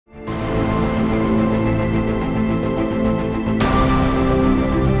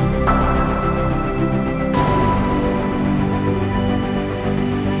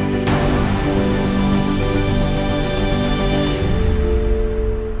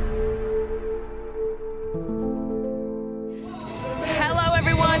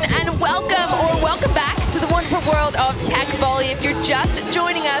Teqvoly. If you're just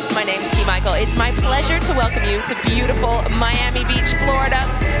joining us, my name's Michael. It's my pleasure to welcome you to beautiful Miami Beach, Florida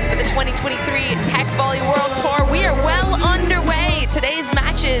for the 2023 Teqvoly World Tour. We are well underway. Today's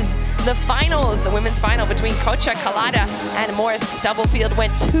matches, the finals, the women's final between Kocha Kalada and Morris Stubblefield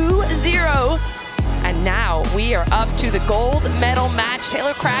went 2-0. And now we are up to the gold medal match.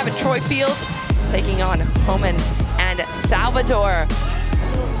 Taylor Crabb and Troy Fields taking on Homan and Salvador.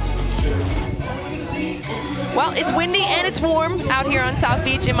 Well, it's windy and it's warm out here on South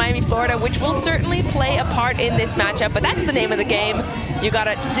Beach in Miami, Florida, which will certainly play a part in this matchup, but that's the name of the game. You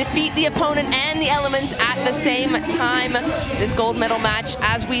gotta defeat the opponent and the elements at the same time. This gold medal match,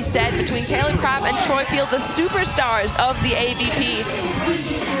 as we said, between Taylor Crabb and Troy Field, the superstars of the AVP,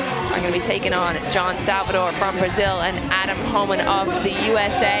 are gonna be taking on John Salvador from Brazil and Adam Homan of the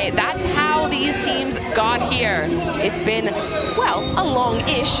USA. That's how these teams got here. It's been, well, a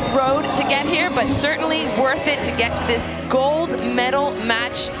long-ish road to get here, but certainly worth it to get to this gold medal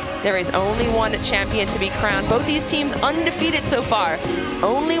match. There is only one champion to be crowned. Both these teams undefeated so far.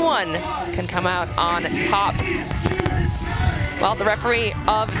 Only one can come out on top. Well, the referee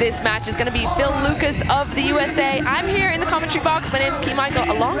of this match is going to be Phil Lucas of the USA. I'm here in the commentary box. My name's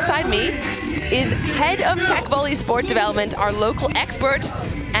Michael. Alongside me is head of Teqvoly Sport Development, our local expert,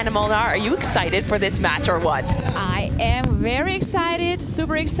 Anna Molnar. Are you excited for this match or what? I am very excited,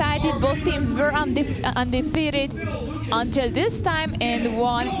 super excited. Both teams were undefeated until this time, and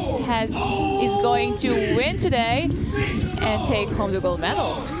one is going to win today and take home the gold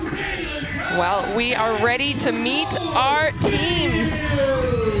medal. Well, we are ready to meet our teams.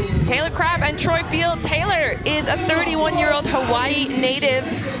 Taylor Crabb and Troy Field. Taylor is a 31-year-old Hawaii native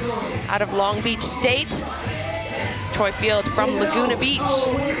out of Long Beach State. Troy Field from Laguna Beach.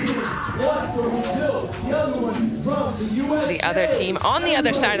 The other team on the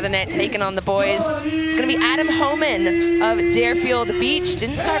other side of the net taking on the boys. It's gonna be Adam Homan of Deerfield Beach.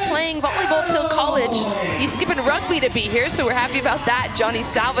 Didn't start playing volleyball till college. He's skipping rugby to be here, so we're happy about that. Johny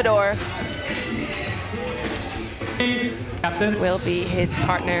Salvador will be his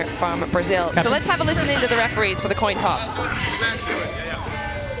partner from Brazil. So let's have a listen into the referees for the coin toss.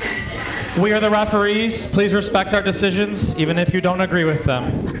 We are the referees. Please respect our decisions, even if you don't agree with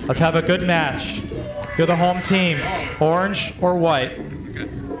them. Let's have a good match. You're the home team. Orange or white?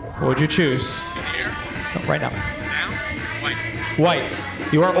 What would you choose? No, right now. White.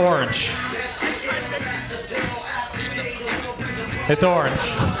 You are orange. It's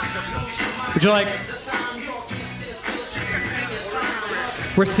orange. Would you like...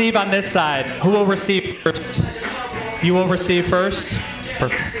 Receive on this side. Who will receive first? You will receive first.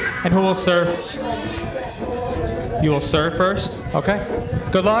 Perfect. And who will serve? You will serve first. Okay.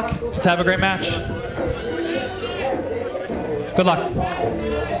 Good luck. Let's have a great match. Good luck.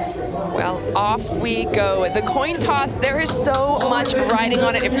 Well, off we go. The coin toss, there is so much riding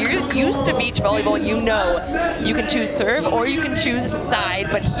on it. If you're used to beach volleyball, you know you can choose serve or you can choose side.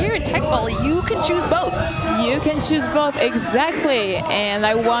 But here in Teqvoly, you can choose both. You can choose both, exactly. And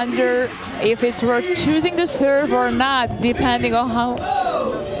I wonder if it's worth choosing the serve or not, depending on how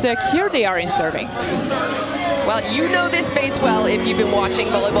secure they are in serving. Well, you know this space well if you've been watching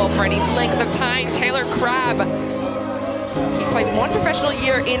volleyball for any length of time. Taylor Crabb. He played one professional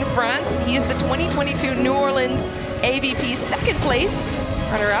year in France. He is the 2022 New Orleans AVP second place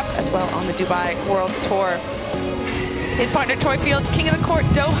runner-up as well on the Dubai World Tour. His partner Troy Field, King of the Court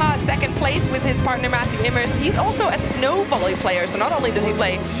Doha, second place with his partner Matthew Immers. He's also a snow volley player, so not only does he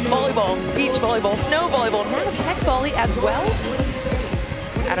play volleyball, beach volleyball, snow volleyball, now Teqvoly as well.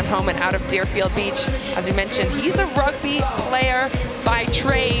 Adam Homan out of Deerfield Beach. As we mentioned, he's a rugby player by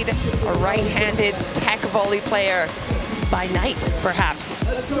trade, a right-handed Teqvoly player by night, perhaps.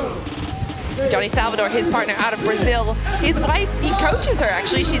 Johny Salvador, his partner out of Brazil. His wife, he coaches her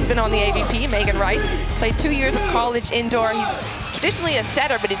actually. She's been on the AVP, Megan Rice. Played 2 years of college indoor. He's traditionally a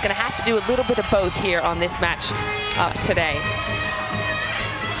setter, but he's gonna have to do a little bit of both here on this match today.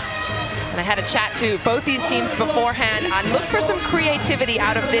 And I had a chat to both these teams beforehand and look for some creativity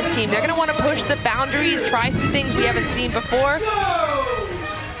out of this team. They're gonna wanna push the boundaries, try some things we haven't seen before.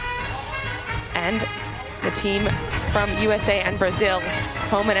 And the team from USA and Brazil,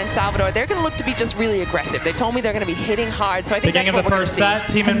 Homan and Salvador, they're gonna look to be just really aggressive. They told me they're gonna be hitting hard, so I think beginning that's what of the first set,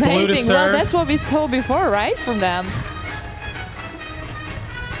 team in blue to serve. Well, that's what we saw before, right, from them.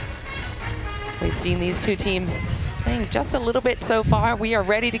 We've seen these two teams playing just a little bit so far. We are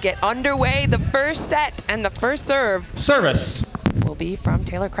ready to get underway. The first set and the first serve. Service. Will be from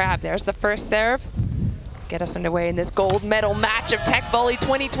Taylor Crabb. There's the first serve. Get us underway in this gold medal match of Teqvoly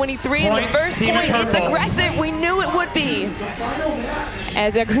 2023. And the first point, it's aggressive. We knew it would be.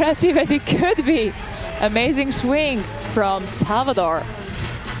 As aggressive as it could be. Amazing swing from Salvador.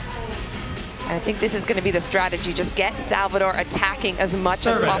 I think this is going to be the strategy. Just get Salvador attacking as much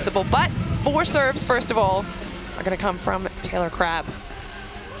as possible. But 4 serves, first of all, are going to come from Taylor Crabb.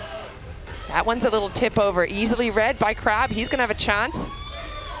 That one's a little tip over. Easily read by Crabb. He's going to have a chance.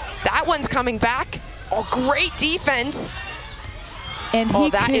 That one's coming back. Oh, great defense. And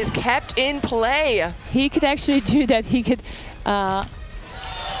that is kept in play. He could actually do that. He could...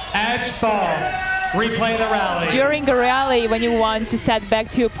 Edge ball. Replay the rally. During the rally, when you want to set back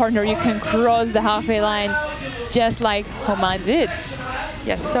to your partner, you can cross the halfway line, just like Homan did.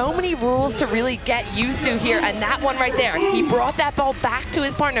 Yeah, so many rules to really get used to here, and that one right there, he brought that ball back to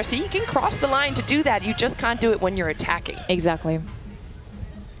his partner, so you can cross the line to do that. You just can't do it when you're attacking. Exactly.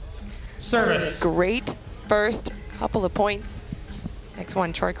 Service. Great first couple of points. Next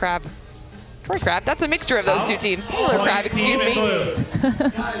one, Troy Crabb. Troy Crabb, that's a mixture of those two teams. Taylor Crabb, excuse me.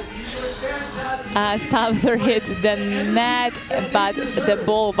 Salvador hits the net, but the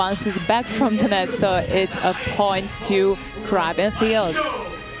ball bounces back from the net, so it's a point to Crabb and Field.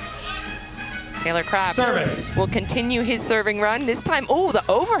 Taylor Crabb Service. will continue his serving run. This time, oh, the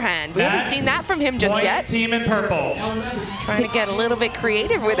overhand. We haven't seen that from him just yet. Team in purple. Trying to get a little bit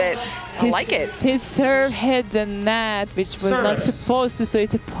creative with it. I like it. His serve hit the net, which was not supposed to, so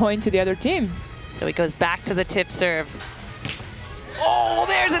it's a point to the other team. So he goes back to the tip serve. Oh,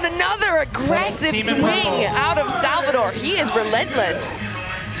 there's another aggressive swing out of Salvador. He is relentless.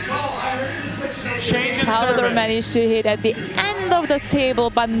 Salvador managed to hit at the end of the table,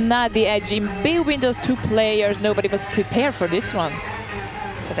 but not the edge. In between those two players, nobody was prepared for this one.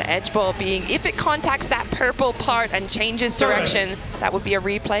 So the edge ball being, if it contacts that purple part and changes direction, that would be a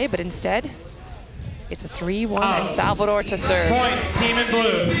replay, but instead, it's a 3-1 and Salvador to serve. Points, team in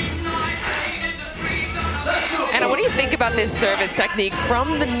blue. Anna, what do you think about this service technique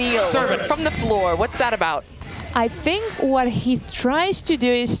from the kneel, from the floor? What's that about? I think what he tries to do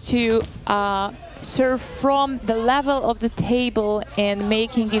is to serve from the level of the table and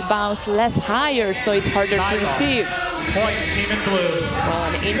making it bounce less higher, so it's harder to receive. Points, team in blue.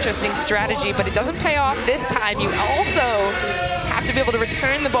 Well, an interesting strategy, but it doesn't pay off this time. You also have to be able to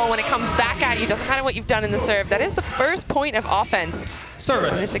return the ball when it comes back at you. That's kind of what you've done in the serve. That is the first point of offense.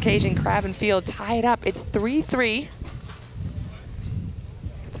 Service. On this occasion, Crabb and Field tie it up. It's 3-3.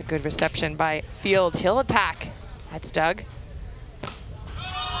 It's a good reception by Field. He'll attack. That's Doug.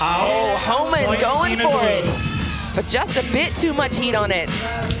 Oh, Homan going for it. But just a bit too much heat on it.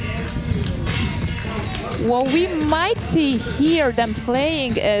 What we might see here them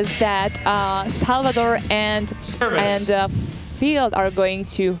playing is that Salvador and Field are going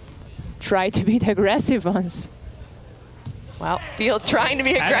to try to be the aggressive ones. Well, Field trying to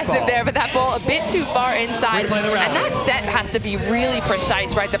be aggressive there, but that ball a bit too far inside. And that set has to be really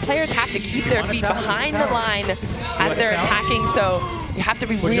precise, right? The players have to keep their feet behind the line as they're attacking, so you have to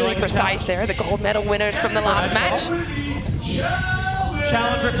be really precise there. The gold medal winners from the last match.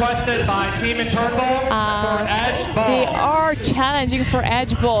 Challenge requested by team in purple for edge ball. They are challenging for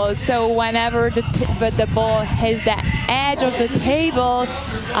edge ball, so whenever the ball hits the edge of the table,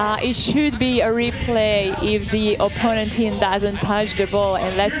 it should be a replay if the opponent team doesn't touch the ball.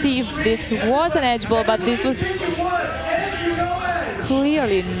 And let's see if this was an edge ball, but this was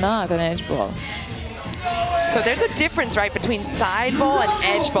clearly not an edge ball. So there's a difference, right, between side ball and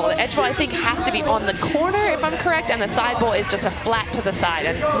edge ball. The edge ball, I think, has to be on the corner, if I'm correct, and the side ball is just a flat to the side.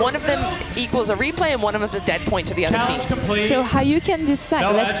 And one of them equals a replay, and one of them is a dead point to the other team. Complete. So how you can decide?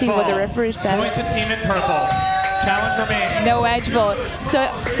 No Let's see what the referee says. Point to team in purple. Challenge remains. No edge ball. So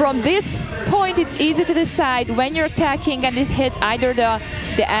from this point, it's easy to decide when you're attacking and it hits either the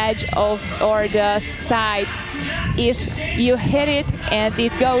edge or the side. If you hit it and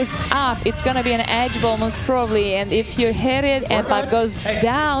it goes up, it's going to be an edge ball most probably. And if you hit it and it goes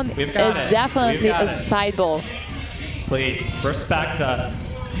down, it's definitely a side ball. Please, respect us.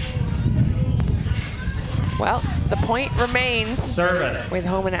 Well, the point remains Service. with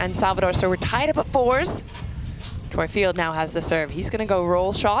Homan and Salvador. So we're tied up at 4s. Troy Field now has the serve. He's going to go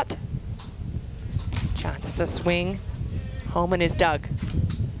roll shot. Chance to swing. Homan is Doug.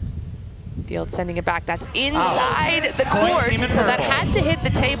 Field sending it back. That's inside the court. So that had to hit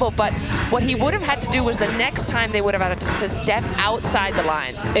the table, but what he would have had to do was the next time they would have had to step outside the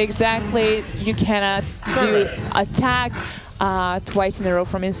lines. Exactly. You cannot do attack twice in a row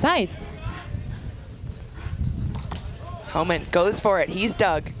from inside. Homan goes for it. He's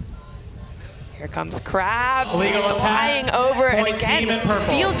Doug. Here comes Crabb flying over, and again,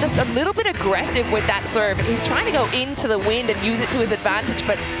 Field just a little bit aggressive with that serve. He's trying to go into the wind and use it to his advantage,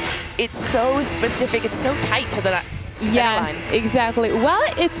 but it's so specific, it's so tight to the Yes, exactly. Well,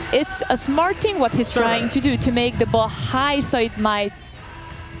 it's a smart thing what he's trying to do, to make the ball high so it might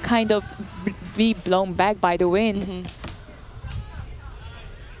kind of be blown back by the wind.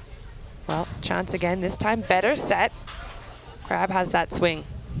 Well, chance again, this time better set. Crabb has that swing.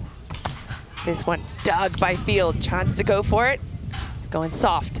 This one dug by Field, chance to go for it. It's going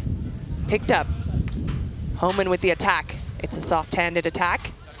soft, picked up. Homan with the attack. It's a soft-handed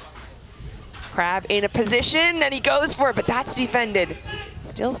attack. Crabb in a position, and he goes for it, but that's defended.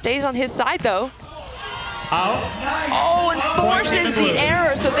 Still stays on his side, though. Oh, and forces the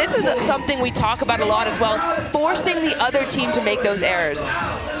error. So this is something we talk about a lot as well, forcing the other team to make those errors.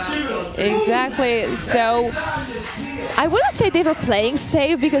 Exactly. So I wouldn't say they were playing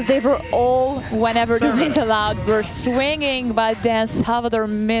safe, because they were all, whenever the wind allowed, were swinging, but then Salvador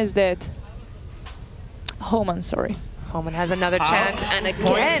missed it. Homan, sorry. Homan has another chance, and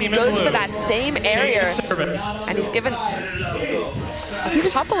again goes for that same area. And he's given a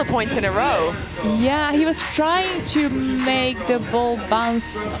couple of points in a row. Yeah, he was trying to make the ball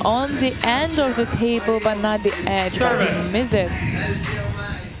bounce on the end of the table, but not the edge. But he missed it.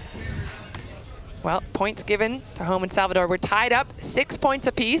 Well, points given to Homan Salvador. We're tied up, 6 points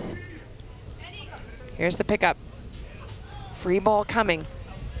apiece. Here's the pickup. Free ball coming.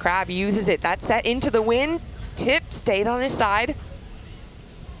 Crabb uses it. That set into the wind. Tip stayed on his side.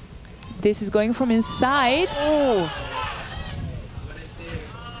 This is going from inside. Oh.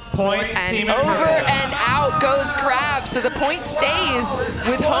 Points, and over and out goes Crabb. So the point stays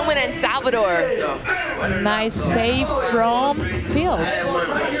with Homan and Salvador. Nice save from Field.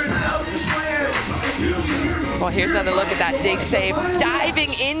 Well, here's another look at that dig save. Diving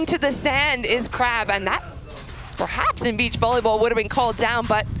into the sand is Crabb, and that perhaps in beach volleyball would have been called down,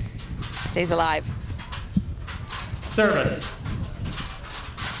 but stays alive. Service.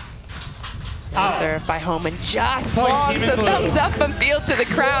 Serve by Homan, just long, so thumbs up from Field to the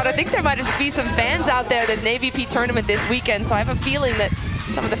crowd. I think there might just be some fans out there. There's an AVP tournament this weekend, so I have a feeling that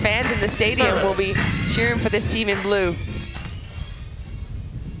some of the fans in the stadium will be cheering for this team in blue.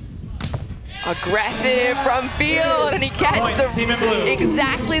 Aggressive from Field, and he gets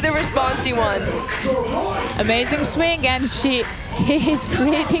exactly the response he wants. Amazing swing, and he is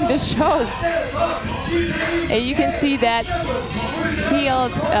creating the show. And you can see that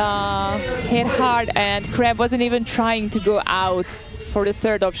Field hit hard, and Crabb wasn't even trying to go out for the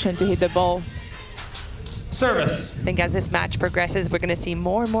third option to hit the ball. Service. I think as this match progresses, we're going to see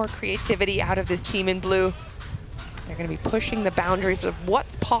more and more creativity out of this team in blue. They're going to be pushing the boundaries of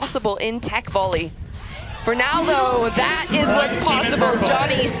what's possible in Teqvoly. For now, though, that is what's possible.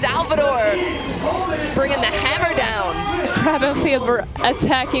 Johny, Salvador bringing the hammer down. Crabb and Field were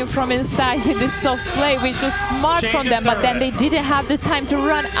attacking from inside in this soft play, which was smart from them, but then they didn't have the time to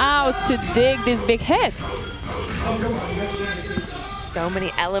run out to dig this big hit. So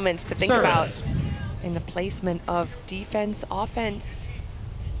many elements to think about in the placement of defense, offense.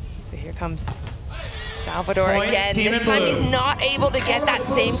 So here comes Salvador again. This time he's not able to get that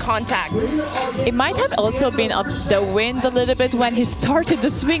same contact. It might have also been up the wind a little bit when he started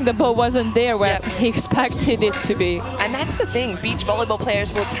the swing. The ball wasn't there where he expected it to be. And that's the thing. Beach volleyball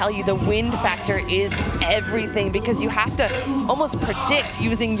players will tell you the wind factor is everything, because you have to almost predict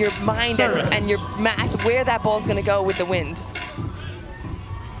using your mind and your math where that ball's going to go with the wind.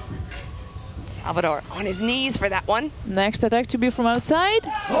 Salvador on his knees for that one. Next attack to be from outside.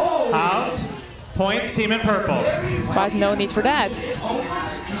 Out. Points, team in purple. But no need for that.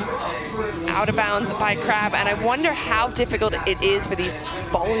 Out of bounds by Crabb, and I wonder how difficult it is for these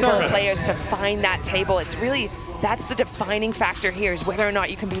volleyball players to find that table. It's really, that's the defining factor here, is whether or not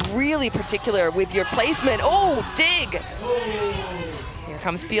you can be really particular with your placement. Oh, dig! Here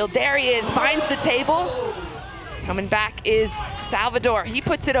comes Field, there he is, finds the table. Coming back is Salvador, he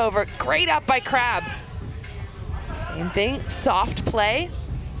puts it over, great up by Crabb. Same thing, soft play.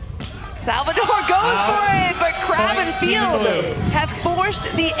 Salvador goes for it, but Crabb and Field have forced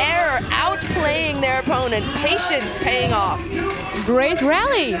the error, outplaying their opponent. Patience paying off. Great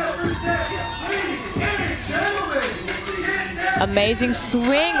rally. Amazing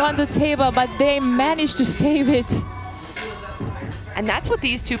swing on the table, but they managed to save it. And that's what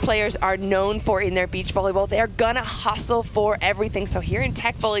these two players are known for in their beach volleyball. They're gonna hustle for everything. So here in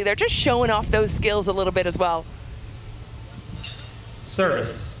Teqvoly, they're just showing off those skills a little bit as well.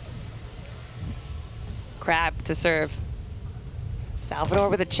 Service. Crabb to serve. Salvador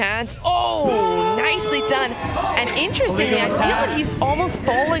with a chance. Oh, nicely done. And interestingly, I feel that he's almost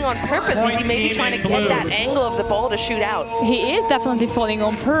falling on purpose. Is he maybe trying to get that angle of the ball to shoot out? He is definitely falling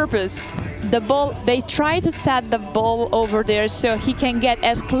on purpose. The ball, they try to set the ball over there so he can get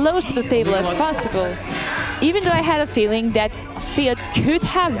as close to the table as possible. even though I had a feeling that Field could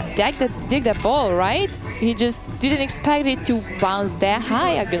have digged the ball, right? He just didn't expect it to bounce that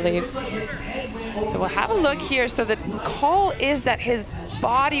high, I believe. So we'll have a look here. So the call is that his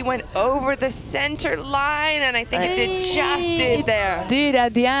body went over the center line, and I think it did just did there. Did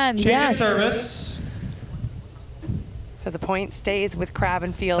at the end, yes. Service. So the point stays with Crabb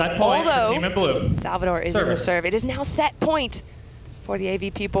and Field. Set point for Although Team in Blue. Salvador is in the serve. It is now set point for the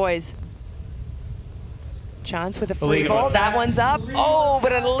AVP boys. Chance with a free ball. That one's up. Oh,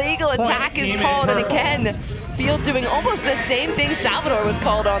 but an illegal attack is called. And again, Field doing almost the same thing Salvador was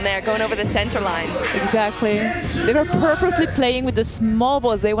called on there, going over the center line. Exactly. They were purposely playing with the small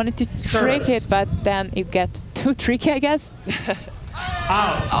balls. They wanted to trick it, but then it got too tricky, I guess.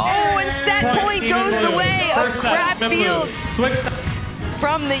 Out. Oh, and set point goes the way of Crabb Field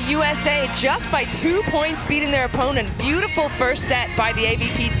from the USA, just by 2 points beating their opponent. Beautiful first set by the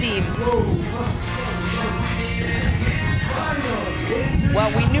AVP team. Well,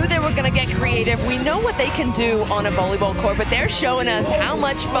 we knew they were going to get creative. We know what they can do on a volleyball court, but they're showing us how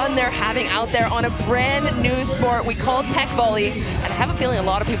much fun they're having out there on a brand new sport we call Teqvoly. And I have a feeling a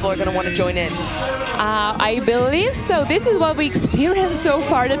lot of people are going to want to join in. I believe so. This is what we experienced so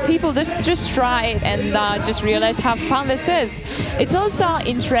far, that people just try it and just realize how fun this is. It's also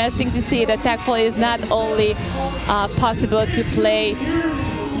interesting to see that Teqvoly is not only possible to play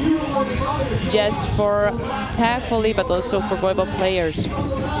just for Teqvoly, but also for volleyball players.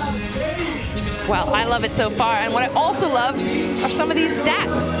 Well, I love it so far, and what I also love are some of these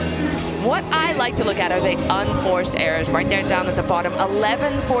stats. What I like to look at are the unforced errors, right there down at the bottom.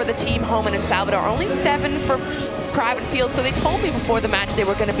 11 for the team Homan and Salvador, only 7 for Crabb and Field. So they told me before the match they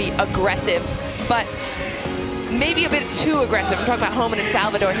were going to be aggressive, but maybe a bit too aggressive. I'm talking about Homan and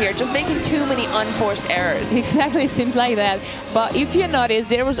Salvador here, just making too many unforced errors. Exactly, it seems like that. But if you notice,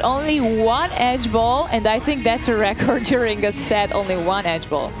 there was only 1 edge ball, and I think that's a record during a set, only 1 edge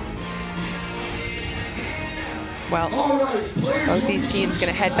ball. Well, both these teams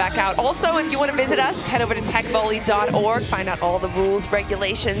going to head back out. Also, if you want to visit us, head over to teqvoly.org, find out all the rules,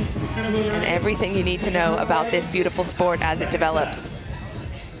 regulations, and everything you need to know about this beautiful sport as it develops.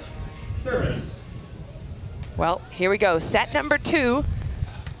 Service. Well, here we go. Set number 2.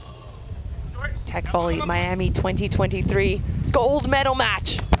 Teqvoly Miami 2023 gold medal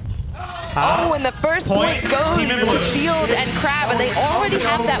match. Oh, and the first point goes to Field and Crabb, and they already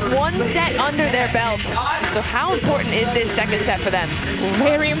have that 1 set under their belt. So how important is this second set for them?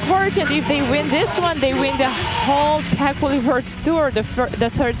 Very important. If they win this one, they win the whole Teqvoly World Tour, the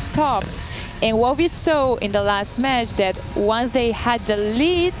 3rd stop. And what we saw in the last match, that once they had the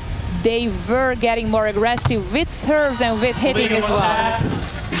lead, they were getting more aggressive with serves and with hitting as well.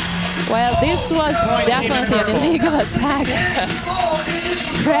 Well, this was definitely an illegal attack.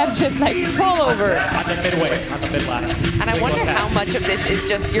 Crabb just like fall over. On the midway, on the mid ladder. And I wonder how much of this is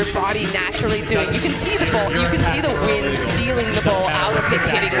just your body naturally doing. You can see the ball, you can see the wind stealing the ball out of his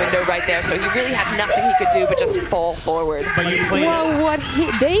hitting window right there. So he really had nothing he could do but just fall forward. Well, what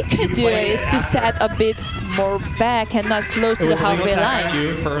they could do is to set a bit more back and not close to the halfway line.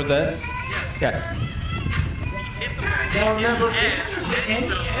 You for this? Yes. Now remember,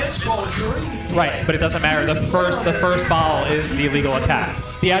 any edge ball during Right, but it doesn't matter. The first ball is the illegal attack.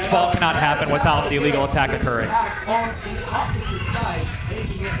 The edge ball cannot happen without the illegal attack occurring. on the opposite side,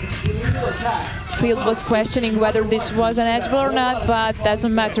 making it an illegal attack. Field was questioning whether this was an edge ball or not, but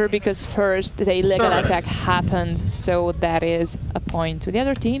doesn't matter because first the illegal attack happened, so that is a point to the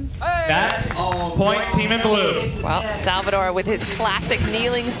other team. That point, Team in Blue. Well, Salvador with his classic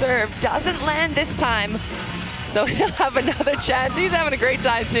kneeling serve doesn't land this time, so he'll have another chance. He's having a great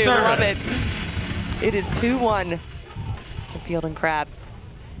time too. Service. Love it. It is 2-1 for Field and Crabb.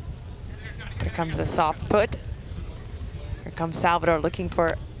 Here comes a soft put. Here comes Salvador looking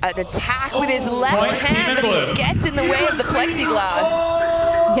for an attack with his left hand, but he gets in the way of the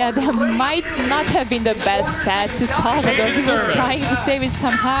plexiglass. Yeah, that might not have been the best set to Salvador. He was trying to save it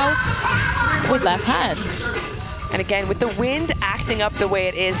somehow with left hand. And again, with the wind acting up the way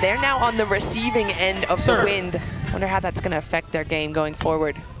it is, they're now on the receiving end of the wind. Wonder how that's going to affect their game going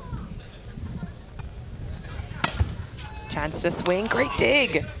forward. Chance to swing, great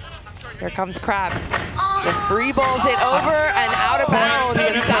dig. Here comes Crabb. Just free balls it over and out of bounds,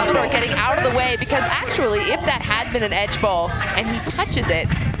 and Salvador getting out of the way, because actually, if that had been an edge ball and he touches it,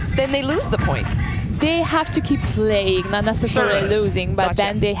 then they lose the point. They have to keep playing, not necessarily losing, but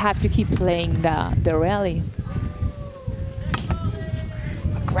then they have to keep playing the rally.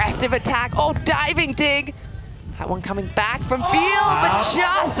 Aggressive attack, oh, diving dig. That one coming back from Field, but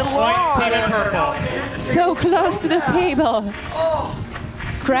just long. So close to the table.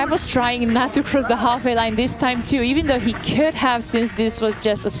 Crabb was trying not to cross the halfway line this time too, even though he could have, since this was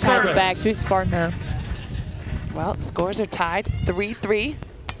just a serve back to his partner. Well, scores are tied, 3-3.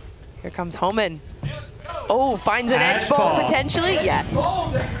 Here comes Homan. Oh, finds an edge ball potentially, yes.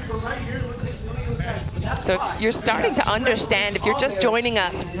 So you're starting to understand, if you're just joining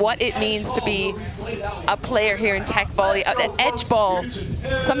us, what it means to be a player here in Teqvoly. An edge ball,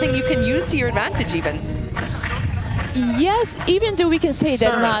 something you can use to your advantage even. Yes, even though we can say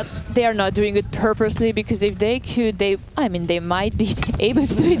that they are not doing it purposely, because if they could, they might be able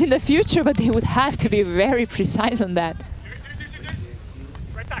to do it in the future, but they would have to be very precise on that.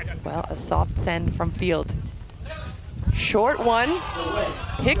 Well, a soft send from field. Short one,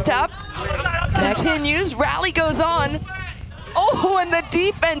 picked up, continues, rally goes on. Oh, and the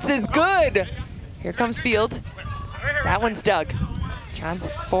defense is good. Here comes field. That one's dug. Chance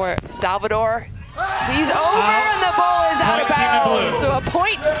for Salvador. He's over and the ball is out of bounds. So a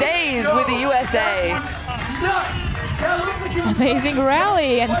point stays with the USA. Amazing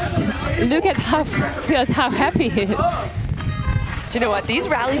rally, and look at how happy he is. Do you know what? These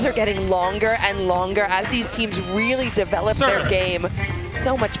rallies are getting longer and longer as these teams really develop their game.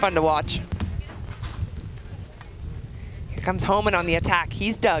 So much fun to watch. Here comes Homan on the attack.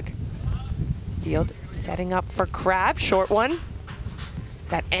 He's dug. Field setting up for Crabb. Short one.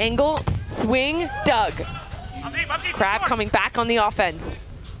 That angle, swing, dug. Crabb coming back on the offense.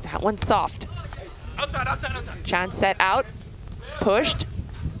 That one's soft. Chance set out. Pushed.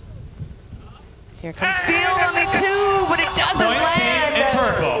 Here comes Field, only two, but it doesn't land.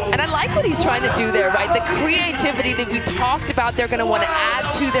 And I like what he's trying to do there, right? The creativity that we talked about, they're going to want to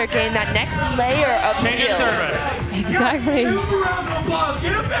add to their game, that next layer of skill. Exactly.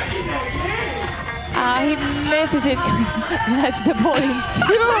 He misses it, lets the ball in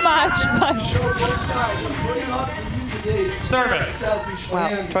too much. Service.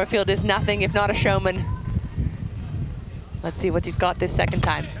 Well, Troy Field is nothing if not a showman. Let's see what he's got this second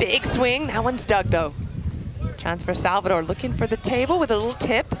time. Big swing, that one's dug though. Chance for Salvador, looking for the table with a little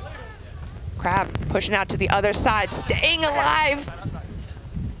tip. Crabb pushing out to the other side, staying alive.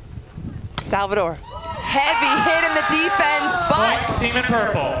 Salvador, heavy hit in the defense, but team in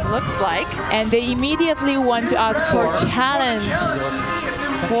purple. Looks like. And they immediately want to ask for challenge.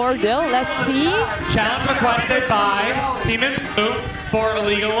 Cordell, let's see. Challenge requested by team in blue for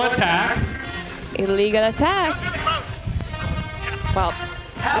illegal attack. Illegal attack. Well,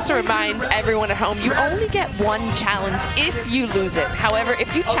 just to remind everyone at home, you only get one challenge if you lose it. However,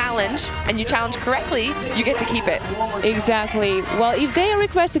 if you challenge, and you challenge correctly, you get to keep it. Exactly. Well, if they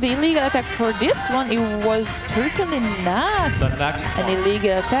requested the illegal attack for this one, it was certainly not an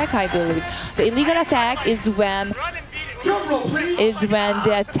illegal attack, I believe. The illegal attack is when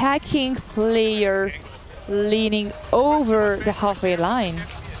the attacking player leaning over the halfway line.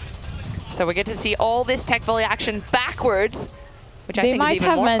 So we get to see all this Teqvoly action backwards, which I they think might is even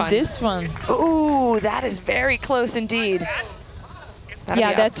have more meant fun. this one. Ooh, that is very close indeed. That'll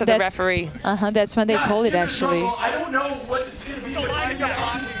be up to the referee. That's when they call it actually. I don't know what this is going to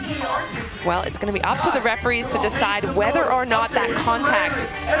be. Well, it's going to be up to the referees to decide whether or not that contact,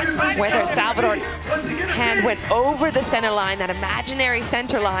 whether Salvador's hand went over the center line, that imaginary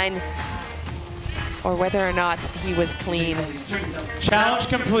center line, or whether or not he was clean. Challenge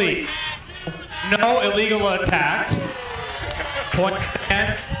complete. No illegal attack. Point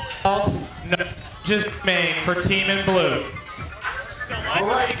against all, no, just main for team in blue. All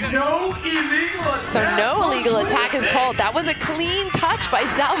right, no illegal attack. So no illegal attack is called. That was a clean touch by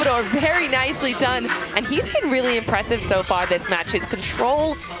Salvador, very nicely done. And he's been really impressive so far this match. His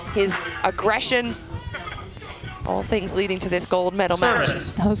control, his aggression, all things leading to this gold medal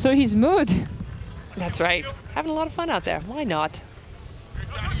match. Also his mood. That's right. Having a lot of fun out there. Why not?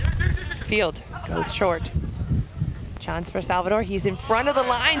 Field goes short. Chance for Salvador. He's in front of the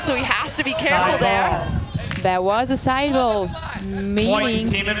line, so he has to be careful there. That was a side ball, meaning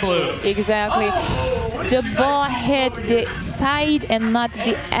team in blue. Exactly. The ball hit the side and not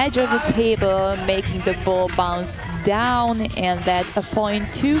the edge of the table, making the ball bounce down, and that's a point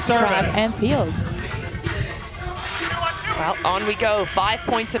to Crabb and Field. Well, on we go. 5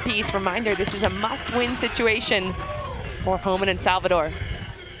 points apiece. Reminder, this is a must-win situation for Homan and Salvador.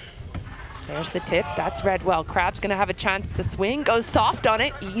 There's the tip. That's read well. Crabb's going to have a chance to swing. Goes soft on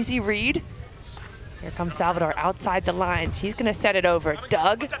it. Easy read. Here comes Salvador outside the lines. He's going to set it over.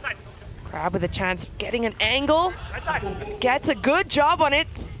 Dug. Crabb with a chance of getting an angle. Gets a good job on it.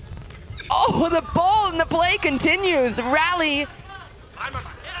 Oh, the ball in the play continues. The rally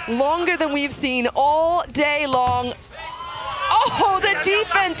longer than we've seen all day long. Oh, the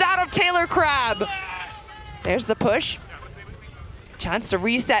defense out of Taylor Crabb. There's the push. Chance to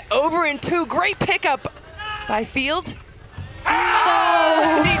reset over in 2. Great pickup by Field.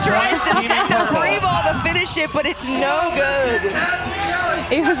 Oh! He tries to send a free ball to finish it, but it's no good.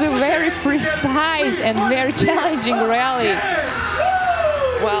 It was a very precise and very challenging rally.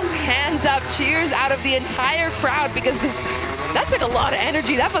 Well, hands up, cheers out of the entire crowd because that took a lot of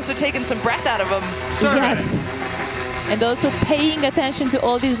energy. That must have taken some breath out of him. Yes. And also paying attention to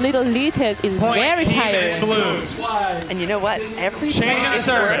all these little details is very tiring. And you know what? Every point is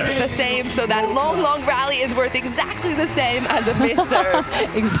worth the same, so that long, long rally is worth exactly the same as a missed serve.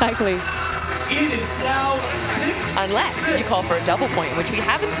 Exactly. It is now 6. Unless you call for a double point, which we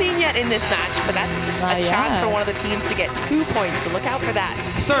haven't seen yet in this match, but that's a chance for one of the teams to get 2 points, so look out for that.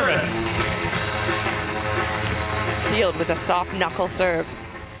 Service. Field with a soft knuckle serve.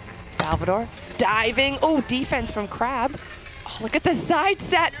 Salvador diving. Oh, defense from Crabb. Oh, look at the side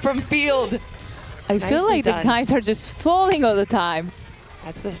set from Field. I feel like the guys are just falling all the time.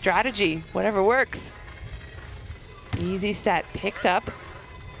 That's the strategy. Whatever works. Easy set. Picked up.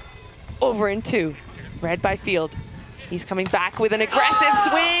 Over in 2. Read by Field. He's coming back with an aggressive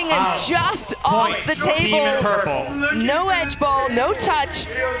swing and just off the table. No edge ball, no touch.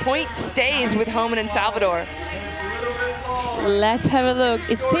 Point stays with Homan and Salvador. Let's have a look.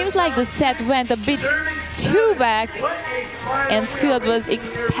 It seems like the set went a bit too back and Field was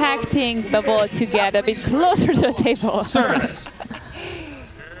expecting the ball to get a bit closer to the table. Service.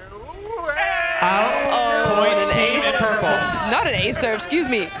 Out. Oh, Point an team in purple. Not an ace serve, excuse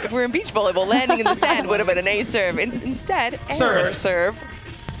me. If we're in beach volleyball, landing in the sand would have been an ace serve. Instead, error serve.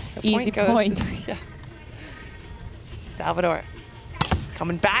 So Easy point. Yeah. Salvador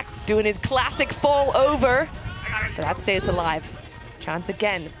coming back, doing his classic fall over. But that stays alive. Chance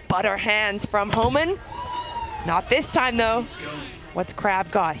again. Butter hands from Homan. Not this time, though. What's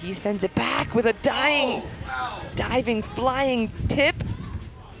Crabb got? He sends it back with a diving, flying tip.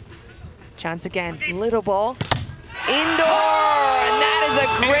 Chance again. Little ball. Indoor! And that is a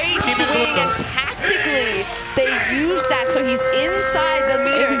great swing. And tactically, they used that so he's inside the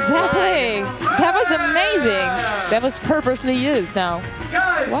meter. Exactly. That was amazing. That was purposely used now.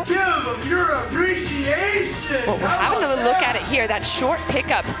 Guys, give them your appreciation. Well, we're having another look at it here. That short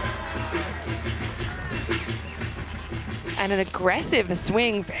pickup. And an aggressive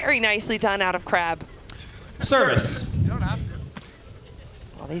swing. Very nicely done out of Crabb. Service.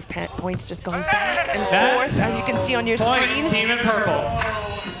 All these points just going back and forth, as you can see on your screen. Team in purple.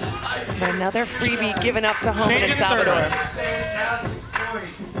 And another freebie given up to Homan and Salvador.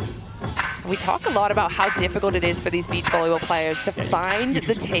 We talk a lot about how difficult it is for these beach volleyball players to find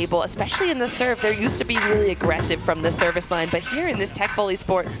the table, especially in the serve. They're used to be really aggressive from the service line, but here in this Teqvoly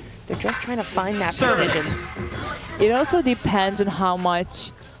sport, they're just trying to find that precision. It also depends on how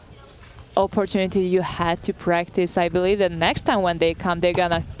much opportunity you had to practice. I believe that next time when they come, they're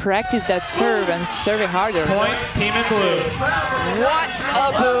gonna practice that serve and serve it harder. Points, team in blue. What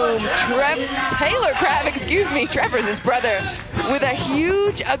a boom. Taylor Crabb, excuse me, Trevor's his brother, with a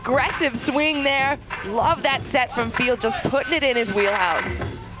huge aggressive swing there. Love that set from Field, just putting it in his wheelhouse.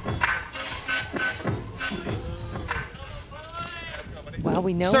 Well,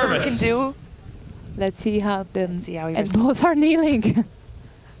 we know what he can do. Let's see how then. See how he and both are kneeling.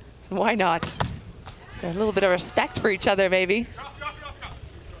 Why not? A little bit of respect for each other, maybe.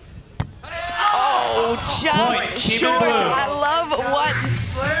 Oh, just short. I love what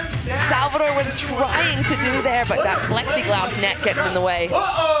Salvador was trying to do there, but that plexiglass net getting in the way.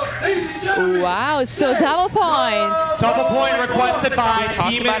 Wow, so double point. Double point requested by Team in blue.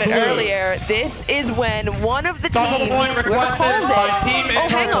 Talked about it earlier. This is when one of the teams, whoever calls it, oh,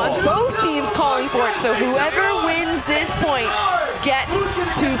 hang on, both teams calling for it, so whoever wins this point gets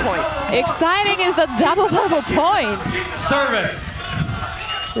 2 points. Exciting is the double point. Service.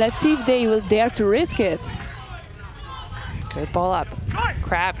 Let's see if they will dare to risk it. Good ball up.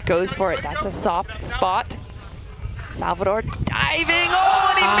 Crabb goes for it. That's a soft spot. Salvador diving. Oh,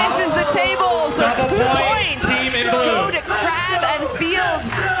 and he misses the table. So 2 points team in blue. go to Crabb and Field.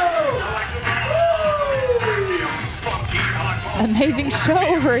 Amazing show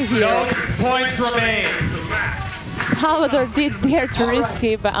over here. No points remain. Salvador did dare to risk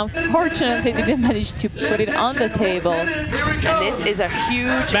it, but unfortunately didn't manage to put it on the table. And this is a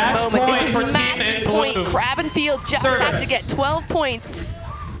huge moment. This is match point. Crabb and Field just have to get 12 points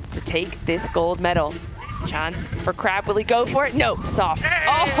to take this gold medal. Chance for Crabb. Will he go for it? No, soft.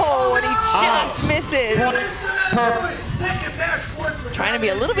 Oh, and he just misses. Trying to be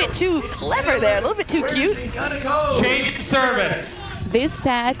a little bit too clever there, a little bit too cute. Change service. this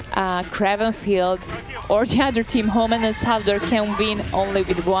set, Crabb and Field or the other team, Homan and Salvador, can win only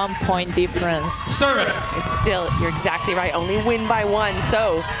with 1 point difference. Serve it. It's still, you're exactly right, only win by 1.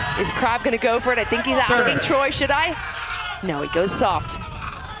 So is Crabb going to go for it? I think he's asking Troy, should I? No, he goes soft.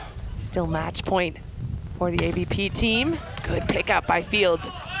 Still match point for the AVP team. Good pickup by Field.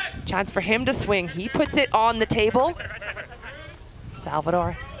 Chance for him to swing. He puts it on the table.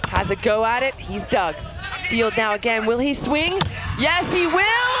 Salvador has a go at it. He's dug. Field now again. Will he swing? Yes, he will,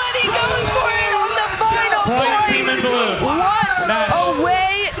 and he goes for it on the final point. Team in blue. What a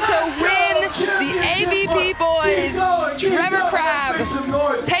way to win the AVP boys. Trevor Crabb,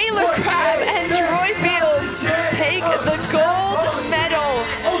 Taylor Crabb, and Troy Field take the gold medal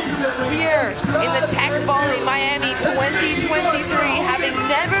here in the Teqvoly Miami 2023. Having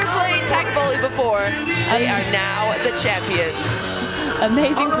never played Teqvoly before, they are now the champions.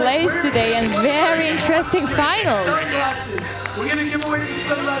 Amazing plays today and very interesting finals. We're going to give away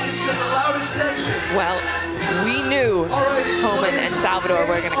some sunglasses to the loudest section. Well, we knew Homan and Salvador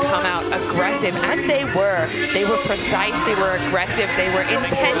were going to come out aggressive, and they were. They were precise, they were aggressive, they were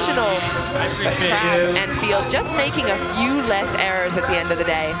intentional. But Crabb and Field just making a few less errors at the end of the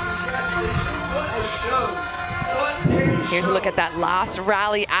day. Here's a look at that last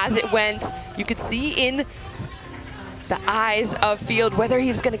rally as it went. You could see in the eyes of Field whether he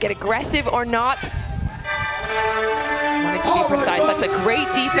was going to get aggressive or not. Wanted to be precise. That's a great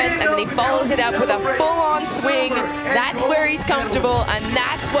defense, and then he follows it up with a full-on swing. That's where he's comfortable, and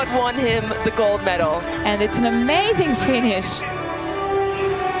that's what won him the gold medal. And it's an amazing finish.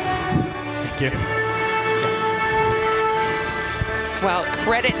 Thank you. Well,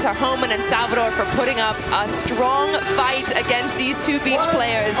 credit to Homan and Salvador for putting up a strong fight against these two beach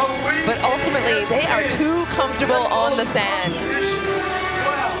players, but ultimately they are too comfortable on the sand.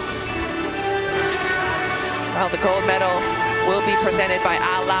 Well, the gold medal will be presented by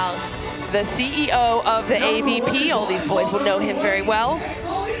Alal, the CEO of the AVP. All these boys will know him very well.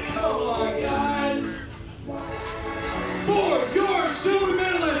 For your silver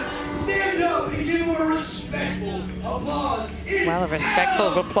medalists, stand up and give them a respectful applause. Well, a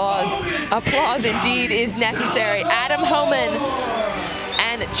respectful applause indeed is necessary. Adam Homan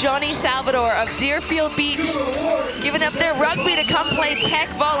and Johny Salvador of Deerfield Beach giving up their rugby to come play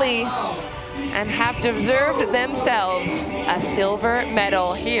Teqvoly and have deserved themselves a silver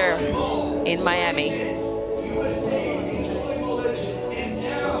medal here in Miami.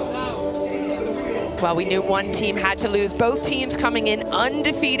 Well, we knew one team had to lose. Both teams coming in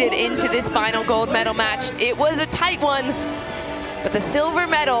undefeated into this final gold medal match. It was a tight one, but the silver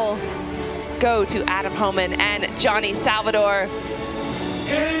medal go to Adam Homan and Johny Salvador.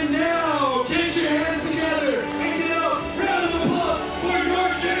 And now, get your hands together and get a round of applause for your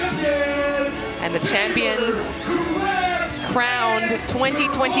champions. And the champions crowned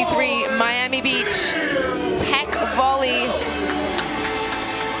 2023 Miami Beach Teqvoly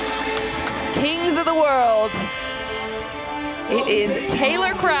Kings of the World. It is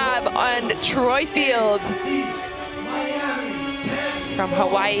Taylor Crabb and Troy Field from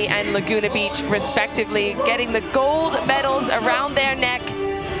Hawaii and Laguna Beach, respectively, getting the gold medals around their neck,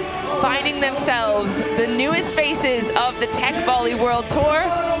 finding themselves the newest faces of the Teqvoly World Tour.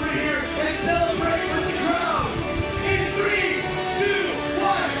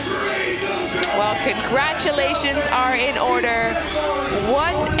 Well, congratulations are in order.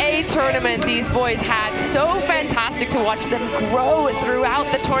 What a tournament these boys had. So fantastic to watch them grow throughout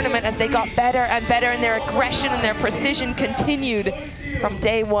the tournament as they got better and better, and their aggression and their precision continued from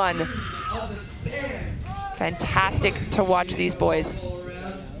day one. Fantastic to watch these boys.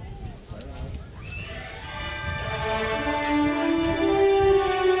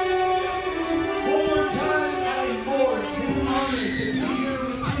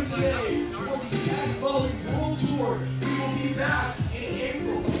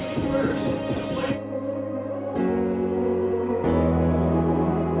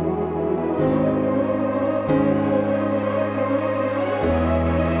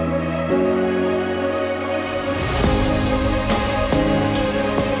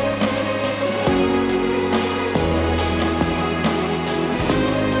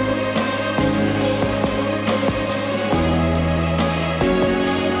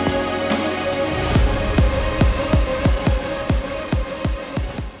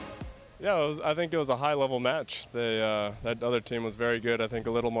 I think it was a high-level match. That other team was very good. I think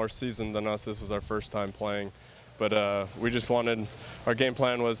a little more seasoned than us. This was our first time playing. But we just wanted, our game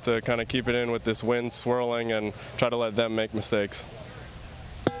plan was to kind of keep it in with this wind swirling and try to let them make mistakes.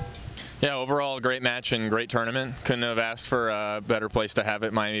 Yeah, overall, a great match and great tournament. Couldn't have asked for a better place to have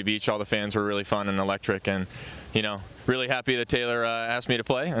it. Miami Beach, all the fans were really fun and electric, and really happy that Taylor asked me to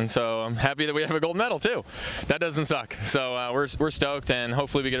play, and so I'm happy that we have a gold medal too. That doesn't suck. So we're stoked, and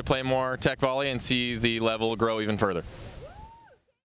hopefully we get to play more Teqvoly and see the level grow even further.